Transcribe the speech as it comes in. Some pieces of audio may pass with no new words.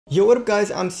Yo, what up guys,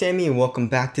 I'm Sammy and welcome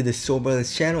back to the Soul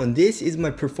Brothers channel, and this is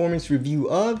my performance review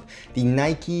of the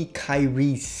Nike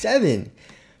Kyrie 7.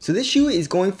 So this shoe is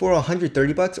going for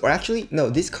 130 bucks, or actually no,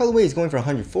 this colorway is going for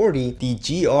 140. The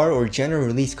GR or general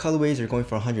release colorways are going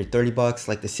for 130 bucks,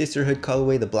 like the sisterhood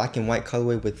colorway, the black and white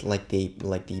colorway with like the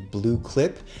blue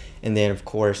clip, and then of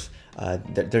course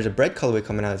there's a bread colorway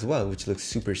coming out as well, which looks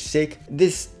super sick.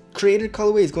 This created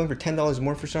colorway is going for $10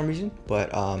 more for some reason, but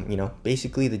you know,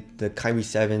 basically the Kyrie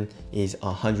 7 is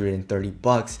 130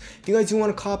 bucks. If you guys do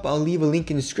want to cop, I'll leave a link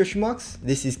in the description box.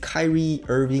 This is Kyrie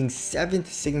Irving's 7th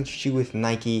signature shoe with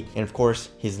Nike, and of course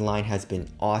his line has been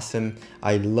awesome.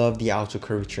 I love the outer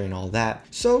curvature and all that.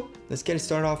 So let's get it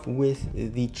started off with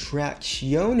the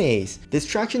tracciones. This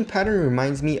traction pattern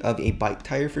reminds me of a bike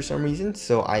tire for some reason,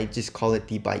 so I just call it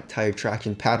the bike tire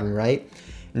traction pattern, right?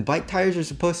 And bike tires are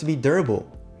supposed to be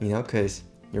durable, you know, because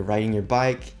you're riding your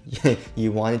bike,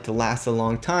 you want it to last a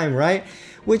long time, right?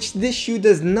 Which this shoe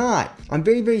does not. I'm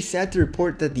very sad to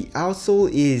report that the outsole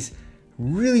is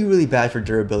really bad for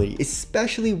durability,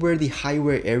 especially where the high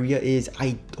wear area is.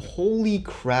 Holy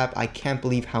crap, I can't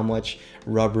believe how much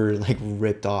rubber like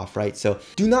ripped off, right? So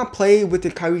do not play with the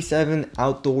Kyrie 7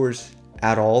 outdoors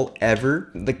at all,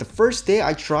 ever. Like the first day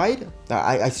I tried,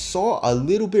 I saw a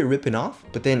little bit ripping off,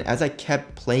 but then as I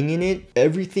kept playing in it,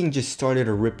 everything just started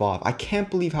to rip off. I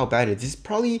can't believe how bad it is. This is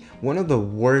probably one of the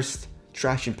worst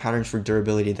traction patterns for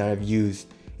durability that I've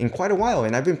used in quite a while,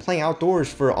 and I've been playing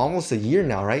outdoors for almost a year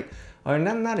now, right? Or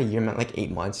not a year, like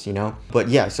 8 months, you know? But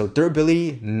yeah, so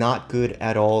durability, not good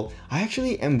at all. I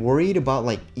actually am worried about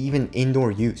like even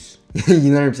indoor use.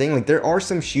 You know what I'm saying? Like there are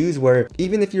some shoes where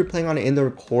even if you're playing on an indoor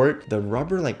court, the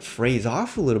rubber like frays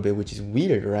off a little bit, which is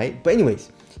weird, right? But anyways,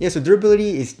 yeah, so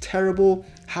durability is terrible.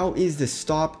 How is the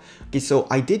stop? Okay, so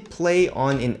I did play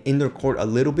on an indoor court a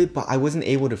little bit, but I wasn't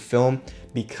able to film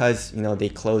because, you know, they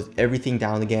closed everything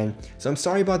down again. So I'm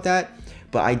sorry about that.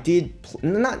 But I did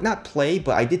not play,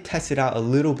 but I did test it out a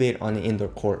little bit on the indoor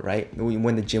court, right?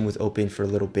 When the gym was open for a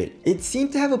little bit. It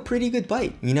seemed to have a pretty good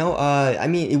bite, you know? I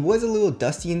mean, it was a little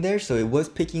dusty in there, so it was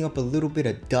picking up a little bit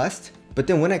of dust. But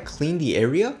then when I cleaned the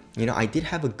area, you know, I did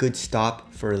have a good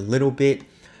stop for a little bit.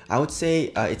 I would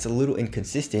say it's a little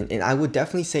inconsistent, and I would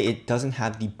definitely say it doesn't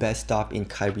have the best stop in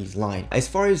Kyrie's line. As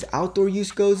far as outdoor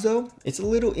use goes though, it's a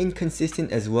little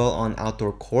inconsistent as well on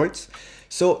outdoor courts.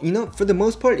 So, you know, for the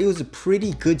most part, it was a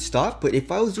pretty good stop, but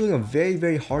if I was doing a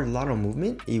very hard lateral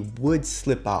movement, it would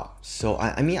slip out. So,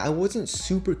 I mean, I wasn't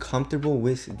super comfortable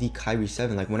with the Kyrie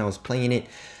 7, like when I was playing it.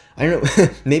 I don't know,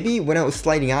 maybe when I was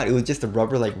sliding out, it was just the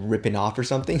rubber like ripping off or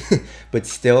something, but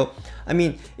still, I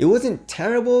mean, it wasn't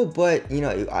terrible, but you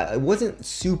know, I wasn't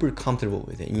super comfortable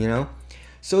with it, you know?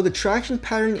 So the traction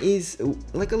pattern is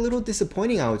like a little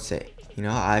disappointing, I would say. You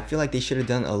know, I feel like they should have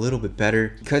done a little bit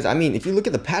better, because I mean, if you look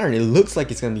at the pattern, it looks like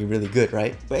it's going to be really good,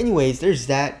 right? But anyways, there's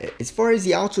that. As far as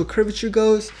the outsole curvature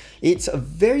goes, it's a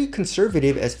very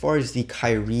conservative as far as the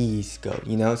Kyries go,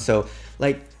 you know? So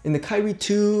like in the Kyrie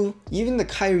 2, even the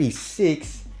Kyrie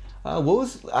 6,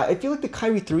 I feel like the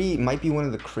Kyrie 3 might be one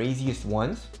of the craziest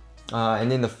ones.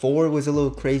 And then the 4 was a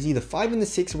little crazy. The 5 and the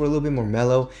 6 were a little bit more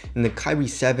mellow, and the Kyrie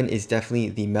 7 is definitely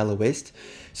the mellowest.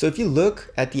 So if you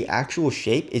look at the actual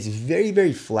shape, it's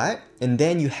very flat, and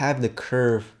then you have the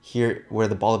curve here where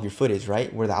the ball of your foot is,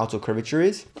 right? Where the outsole curvature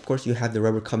is. Of course, you have the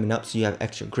rubber coming up, so you have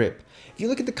extra grip. If you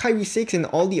look at the Kyrie 6 and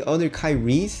all the other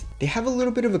Kyries, they have a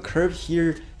little bit of a curve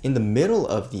here in the middle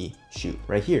of the shoe,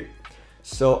 right here.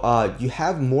 So you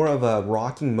have more of a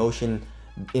rocking motion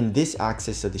in this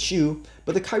axis of the shoe,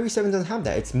 but the Kyrie 7 doesn't have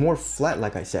that. It's more flat,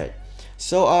 like I said.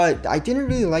 So I didn't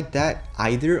really like that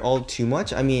either all too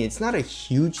much. I mean, it's not a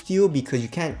huge deal because you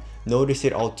can't notice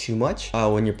it all too much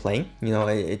when you're playing. You know,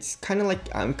 it's kind of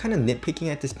like, I'm kind of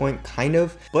nitpicking at this point, kind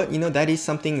of, but you know, that is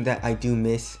something that I do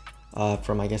miss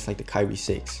from, I guess, like the Kyrie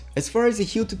 6. As far as the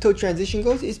heel to toe transition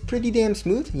goes, it's pretty damn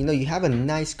smooth. You know, you have a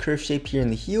nice curve shape here in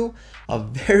the heel, a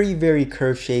very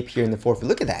curved shape here in the forefoot.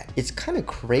 Look at that. It's kind of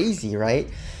crazy, right?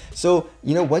 So,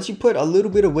 you know, once you put a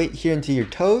little bit of weight here into your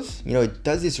toes, you know, it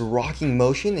does this rocking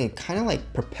motion and it kind of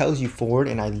like propels you forward,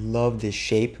 and I love this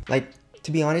shape. Like,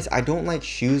 to be honest, I don't like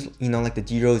shoes, you know, like the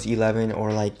D-Rose 11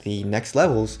 or like the next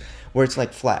levels where it's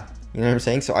like flat. You know what I'm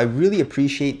saying? So I really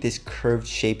appreciate this curved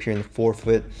shape here in the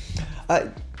forefoot.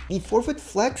 The forefoot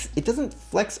flex, it doesn't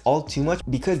flex all too much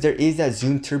because there is that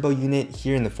Zoom turbo unit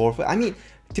here in the forefoot. I mean,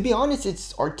 to be honest,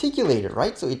 it's articulated,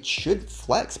 right? So it should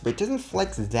flex, but it doesn't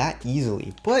flex that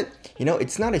easily. But, you know,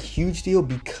 it's not a huge deal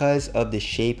because of the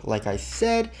shape, like I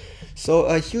said. So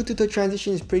a heel to toe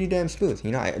transition is pretty damn smooth.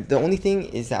 You know, the only thing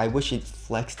is that I wish it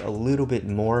flexed a little bit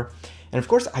more. And of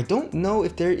course, I don't know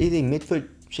if there is a midfoot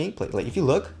shank plate. Like if you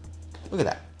look at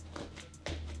that.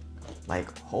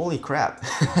 Like, holy crap.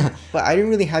 But I didn't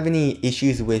really have any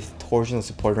issues with torsional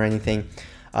support or anything.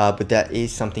 But that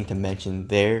is something to mention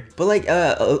there. But like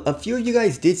a few of you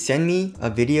guys did send me a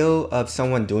video of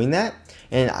someone doing that,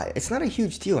 and it's not a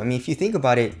huge deal. I mean, if you think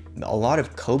about it, a lot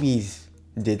of Kobe's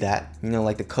did that, you know,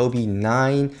 like the Kobe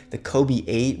 9, the Kobe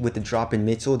 8 with the drop in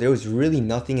midsole. There was really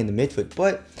nothing in the midfoot,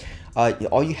 but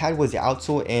all you had was the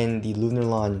outsole and the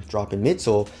Lunarlon drop in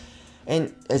midsole,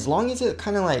 and as long as it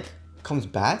kind of like comes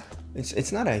back,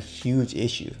 it's not a huge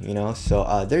issue, you know.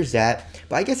 So there's that.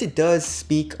 But I guess it does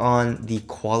speak on the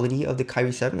quality of the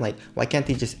Kyrie 7. Like, why can't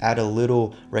they just add a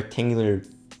little rectangular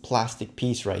plastic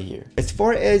piece right here? As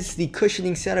far as the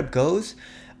cushioning setup goes,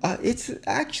 it's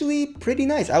actually pretty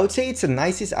nice. I would say it's the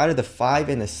nicest out of the 5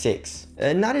 and the 6.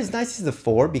 Not as nice as the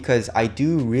 4, because I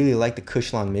do really like the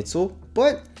Cushlon midsole,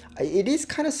 but it is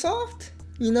kind of soft.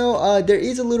 You know, there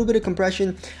is a little bit of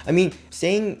compression. I mean,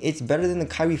 saying it's better than the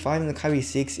Kyrie 5 and the Kyrie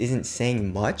 6 isn't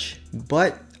saying much,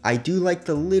 but I do like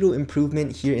the little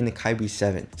improvement here in the Kyrie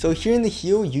 7. So here in the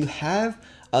heel, you have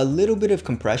a little bit of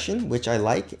compression, which I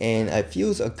like, and it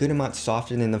feels a good amount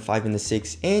softer than the 5 and the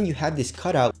 6. And you have this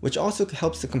cutout, which also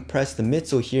helps to compress the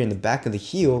midsole here in the back of the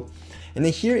heel. And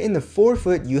then here in the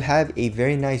forefoot, you have a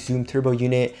very nice Zoom Turbo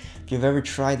unit. If you've ever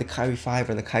tried the Kyrie 5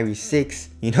 or the Kyrie 6,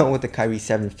 you know what the Kyrie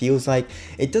 7 feels like.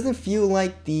 It doesn't feel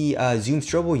like the Zoom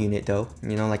Strobo unit though,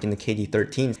 you know, like in the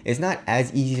KD13. It's not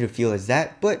as easy to feel as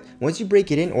that, but once you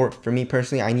break it in, or for me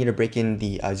personally, I need to break in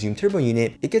the Zoom Turbo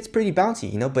unit, it gets pretty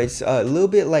bouncy, you know, but it's a little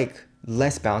bit like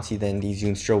less bouncy than the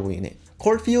Zoom Strobo unit.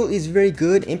 Court feel is very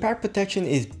good. Impact protection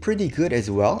is pretty good as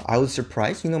well. I was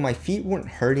surprised, you know, my feet weren't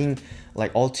hurting like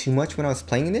all too much when I was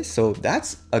playing in this, so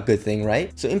that's a good thing,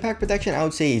 right? So impact protection, I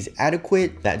would say, is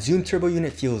adequate. That Zoom Turbo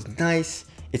unit feels nice.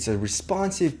 It's a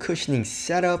responsive cushioning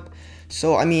setup.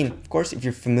 So I mean, of course, if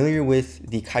you're familiar with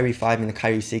the Kyrie 5 and the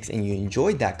Kyrie 6 and you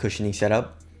enjoyed that cushioning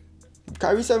setup,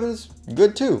 Kyrie 7's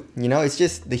good too. You know, it's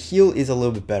just the heel is a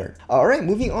little bit better. All right,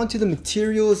 moving on to the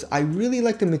materials. I really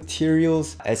like the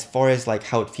materials as far as like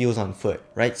how it feels on foot,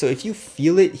 right? So if you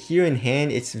feel it here in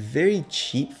hand, it's very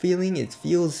cheap feeling. It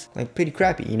feels like pretty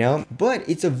crappy, you know, but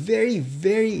it's a very,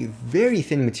 very, very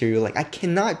thin material. Like, I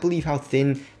cannot believe how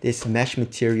thin this mesh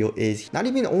material is. Not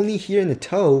even only here in the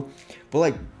toe, but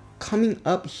like coming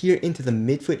up here into the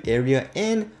midfoot area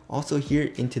and also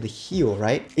here into the heel,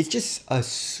 right? It's just a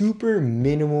super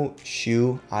minimal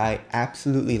shoe. I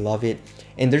absolutely love it.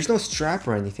 And there's no strap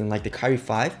or anything like the Kyrie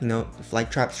 5, you know, the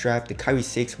flight trap strap, the Kyrie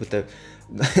 6 with the,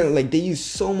 like, they use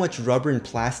so much rubber and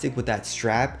plastic with that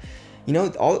strap. You know,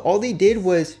 all they did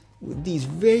was these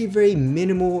very, very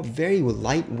minimal, very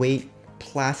lightweight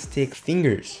plastic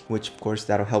fingers, which of course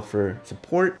that'll help for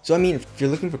support. So I mean, if you're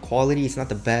looking for quality, it's not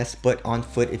the best, but on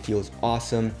foot it feels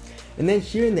awesome. And then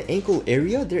here in the ankle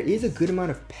area, there is a good amount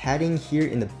of padding here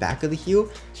in the back of the heel.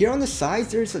 Here on the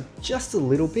sides, there's just a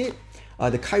little bit.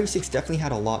 The Kyrie 6 definitely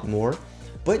had a lot more,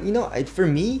 but you know, for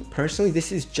me personally,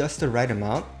 this is just the right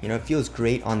amount. You know, it feels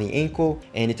great on the ankle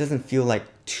and it doesn't feel like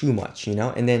too much, you know.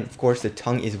 And then of course the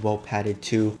tongue is well padded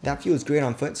too. That feels great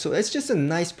on foot. So it's just a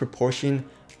nice proportion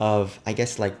of, I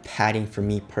guess, like padding for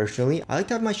me personally. I like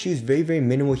to have my shoes very, very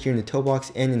minimal here in the toe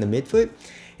box and in the midfoot.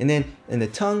 And then in the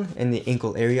tongue and the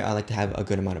ankle area, I like to have a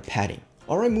good amount of padding.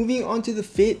 All right, moving on to the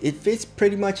fit. It fits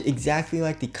pretty much exactly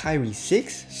like the Kyrie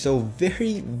 6. So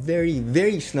very, very,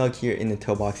 very snug here in the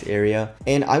toe box area.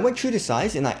 And I went true to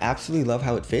size and I absolutely love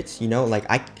how it fits. You know, like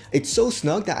it's so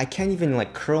snug that I can't even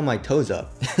like curl my toes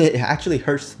up. It actually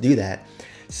hurts to do that.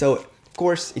 So of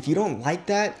course, if you don't like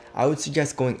that, I would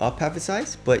suggest going up half a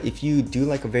size. But if you do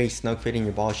like a very snug fit in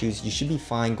your ball shoes, you should be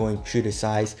fine going true to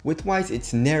size. Width-wise,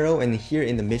 it's narrow, and here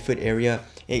in the midfoot area,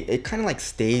 it kind of like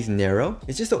stays narrow.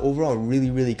 It's just an overall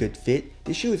really, really good fit.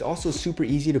 This shoe is also super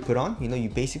easy to put on. You know, you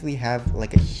basically have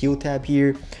like a heel tab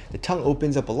here. The tongue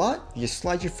opens up a lot. You just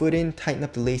slide your foot in, tighten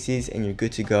up the laces, and you're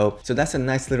good to go. So that's a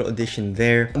nice little addition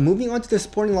there. Moving on to the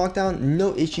supporting lockdown,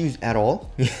 no issues at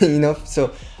all. You know,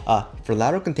 so for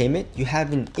lateral containment, you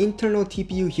have an internal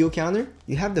TPU heel counter.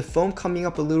 You have the foam coming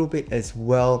up a little bit as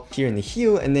well here in the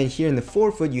heel, and then here in the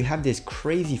forefoot, you have this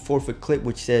crazy forefoot clip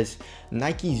which says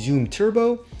Nike Zoom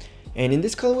Turbo, and in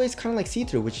this colorway, it's kind of like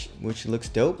see-through, which looks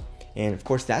dope. And of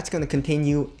course, that's going to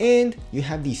continue. And you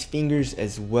have these fingers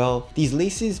as well. These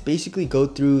laces basically go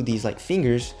through these like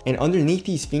fingers, and underneath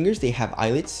these fingers, they have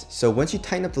eyelets. So once you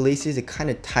tighten up the laces, it kind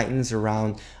of tightens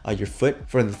around your foot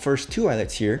for the first two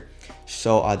eyelets here.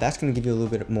 So that's going to give you a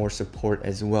little bit more support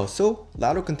as well. So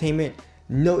lateral containment,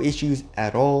 no issues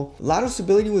at all. Lateral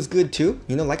stability was good too.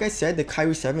 You know, like I said, the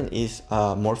Kyrie 7 is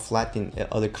more flat than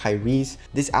other Kyries.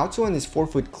 This outsole and this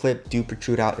forefoot clip do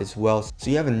protrude out as well,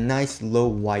 so you have a nice low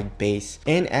wide base.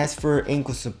 And as for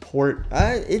ankle support,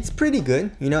 it's pretty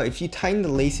good. You know, if you tighten the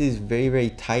laces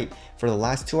very tight for the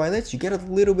last two eyelets, you get a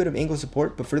little bit of ankle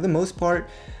support, but for the most part,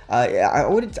 I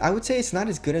would say it's not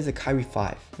as good as the Kyrie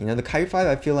 5. You know, the Kyrie 5,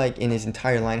 I feel like in his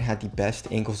entire line had the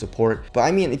best ankle support. But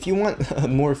I mean, if you want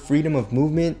more freedom of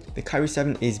movement, the Kyrie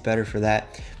 7 is better for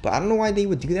that. But I don't know why they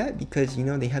would do that, because, you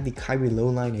know, they have the Kyrie low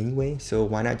line anyway. So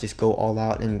why not just go all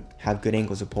out and have good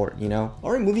ankle support, you know?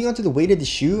 All right, moving on to the weight of the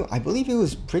shoe. I believe it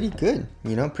was pretty good,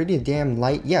 you know, pretty damn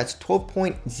light. Yeah, it's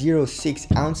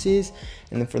 12.06 ounces.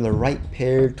 And then for the right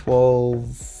pair,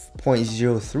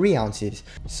 12.03 ounces,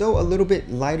 so a little bit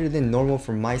lighter than normal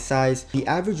for my size. The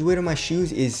average weight of my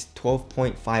shoes is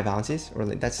 12.5 ounces, or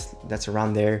like that's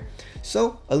around there,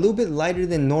 so a little bit lighter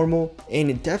than normal, and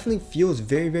it definitely feels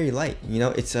very light. You know,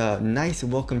 it's a nice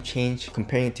welcome change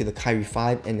comparing it to the Kyrie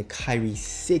 5 and the Kyrie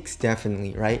 6,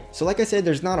 definitely, right? So like I said,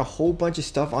 there's not a whole bunch of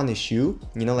stuff on the shoe.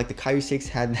 You know, like the Kyrie 6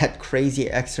 had that crazy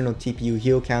external TPU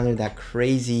heel counter, that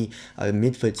crazy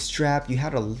midfoot strap. You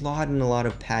had a lot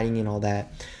of padding and all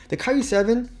that. The Kyrie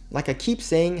 7, like I keep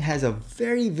saying, has a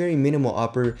very minimal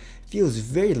upper. Feels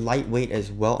very lightweight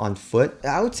as well on foot.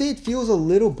 I would say it feels a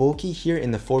little bulky here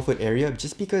in the forefoot area,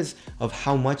 just because of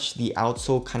how much the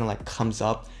outsole kind of like comes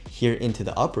up here into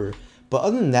the upper. But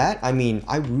other than that, I mean,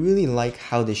 I really like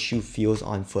how the shoe feels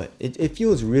on foot. It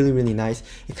feels really nice.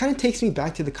 It kind of takes me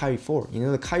back to the Kyrie 4. You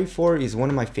know, the Kyrie 4 is one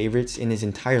of my favorites in his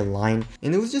entire line,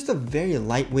 and it was just a very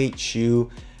lightweight shoe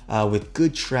with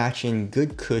good traction,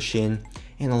 good cushion,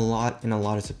 and a lot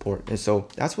of support. And so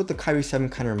that's what the Kyrie 7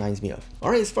 kind of reminds me of.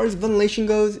 All right, as far as ventilation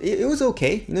goes, it was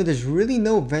okay. You know, there's really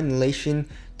no ventilation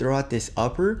throughout this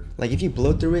upper. Like if you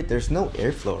blow through it, there's no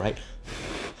airflow, right?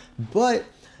 But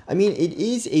I mean, it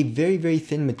is a very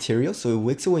thin material, so it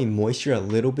wicks away moisture a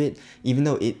little bit, even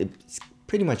though it's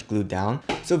pretty much glued down.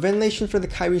 So ventilation for the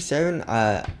Kyrie 7,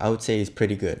 I would say is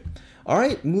pretty good.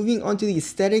 Alright, moving on to the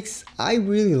aesthetics, I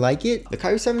really like it. The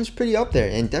Kyrie 7 is pretty up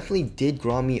there and definitely did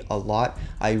grow on me a lot.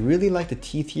 I really like the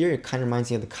teeth here. It kind of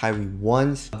reminds me of the Kyrie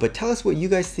 1s. But tell us what you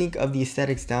guys think of the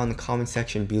aesthetics down in the comment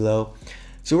section below.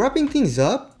 So wrapping things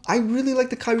up, I really like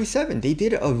the Kyrie 7. They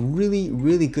did a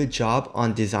really good job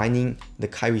on designing the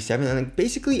Kyrie 7 and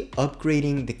basically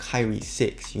upgrading the Kyrie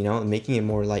 6, you know, making it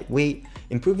more lightweight,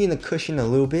 improving the cushion a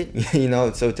little bit, you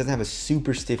know, so it doesn't have a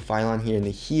super stiff phylon here in the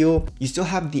heel. You still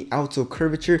have the outsole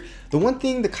curvature. The one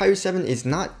thing the Kyrie 7 is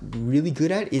not really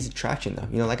good at is traction though.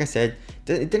 You know, like I said,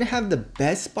 it didn't have the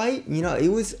best bite, you know, it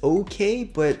was okay,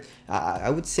 but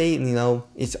I would say, you know,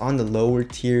 it's on the lower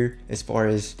tier as far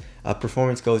as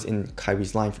performance goes in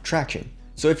Kyrie's line for traction.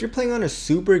 So if you're playing on a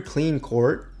super clean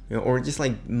court, you know, or just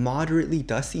like moderately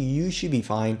dusty, you should be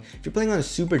fine. If you're playing on a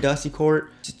super dusty court,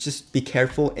 just be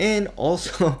careful, and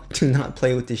also do not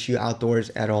play with this shoe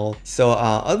outdoors at all. So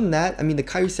other than that, I mean, the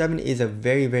Kyrie 7 is a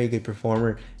very good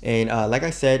performer. And like I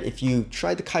said, if you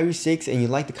tried the Kyrie 6 and you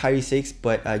like the Kyrie 6,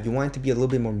 but you want it to be a little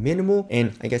bit more minimal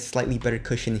and I guess slightly better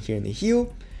cushion here in the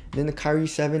heel, then the Kyrie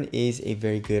 7 is a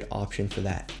very good option for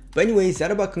that. But anyways,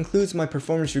 that about concludes my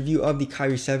performance review of the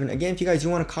Kyrie 7. Again, if you guys do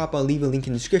want to cop, I'll leave a link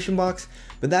in the description box.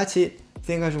 But that's it.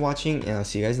 Thank you guys for watching, and I'll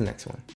see you guys in the next one.